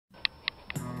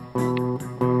Went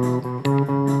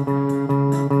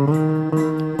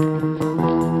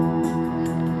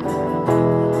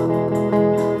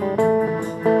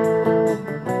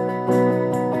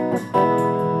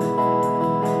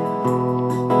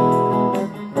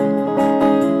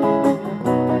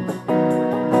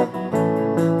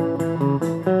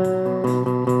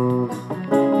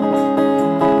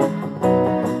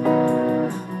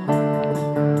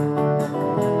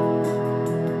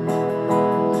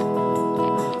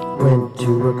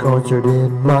to a concert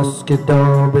in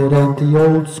Musquodoboit at the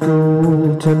old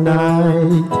school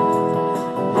tonight.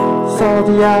 Saw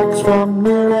the acts from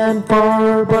near and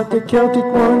far, but the Celtic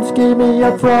ones gave me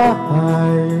a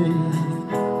fright.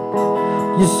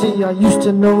 You see, I used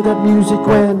to know that music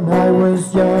when I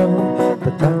was young,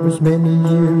 but that was many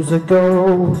years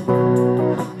ago.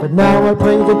 But now I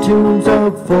play the tunes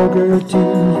of Fogerty,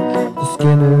 the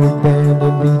Skinner Band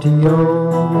and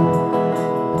BTO.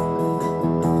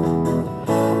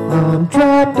 I'm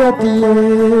trapped at the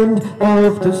end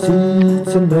of the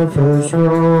seats in the first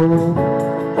row.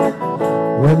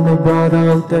 When they brought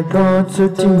out that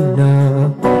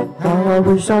concertina, how I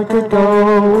wish I could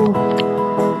go.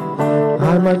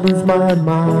 I might lose my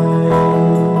mind.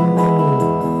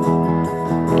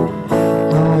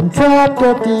 I'm trapped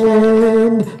at the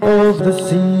end of the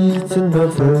seats in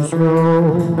the first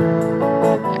row.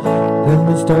 Then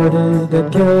we started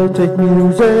that Celtic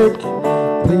music.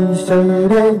 Please say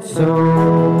it ain't so.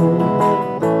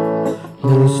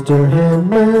 Mr.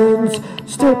 Hammond's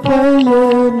still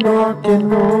playing rock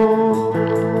and roll.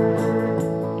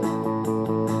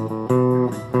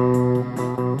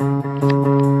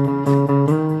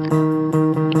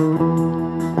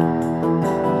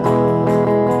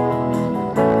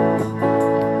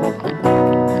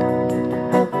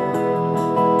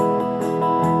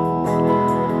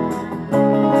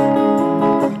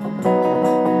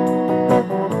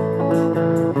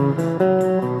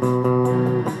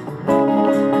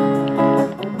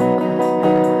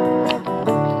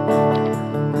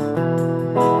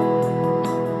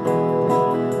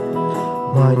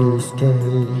 My niece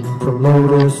came from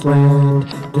Lotus Land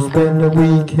to spend a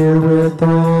week here with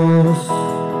us.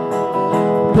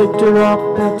 Picked her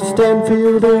up at the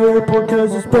Stanfield Airport,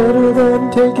 'cause it's better than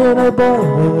taking a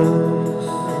bus.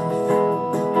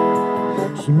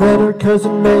 She met her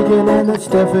cousin Megan and that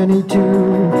Stephanie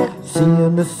too,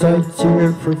 seeing the sights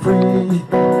here for free.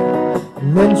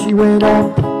 And then she went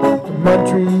up to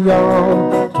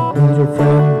Montreal to meet her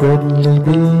friend Brittany B.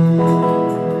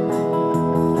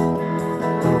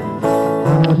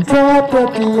 I'm trapped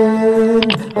at the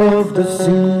end of the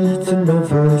seats in the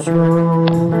first row.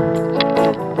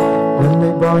 When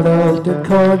they brought out the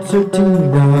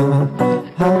concertina,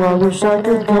 how I wish I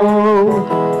could go.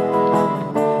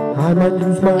 I might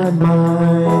lose my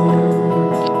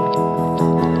mind.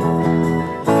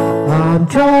 I'm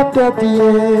trapped at the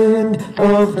end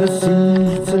of the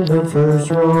seats in the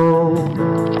first row.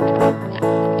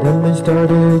 Then they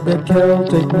started the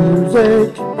Celtic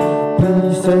music.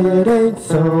 Please say it ain't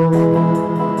so.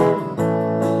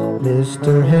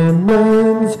 Mr.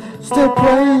 Hammond's still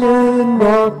playing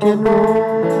rock and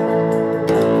roll.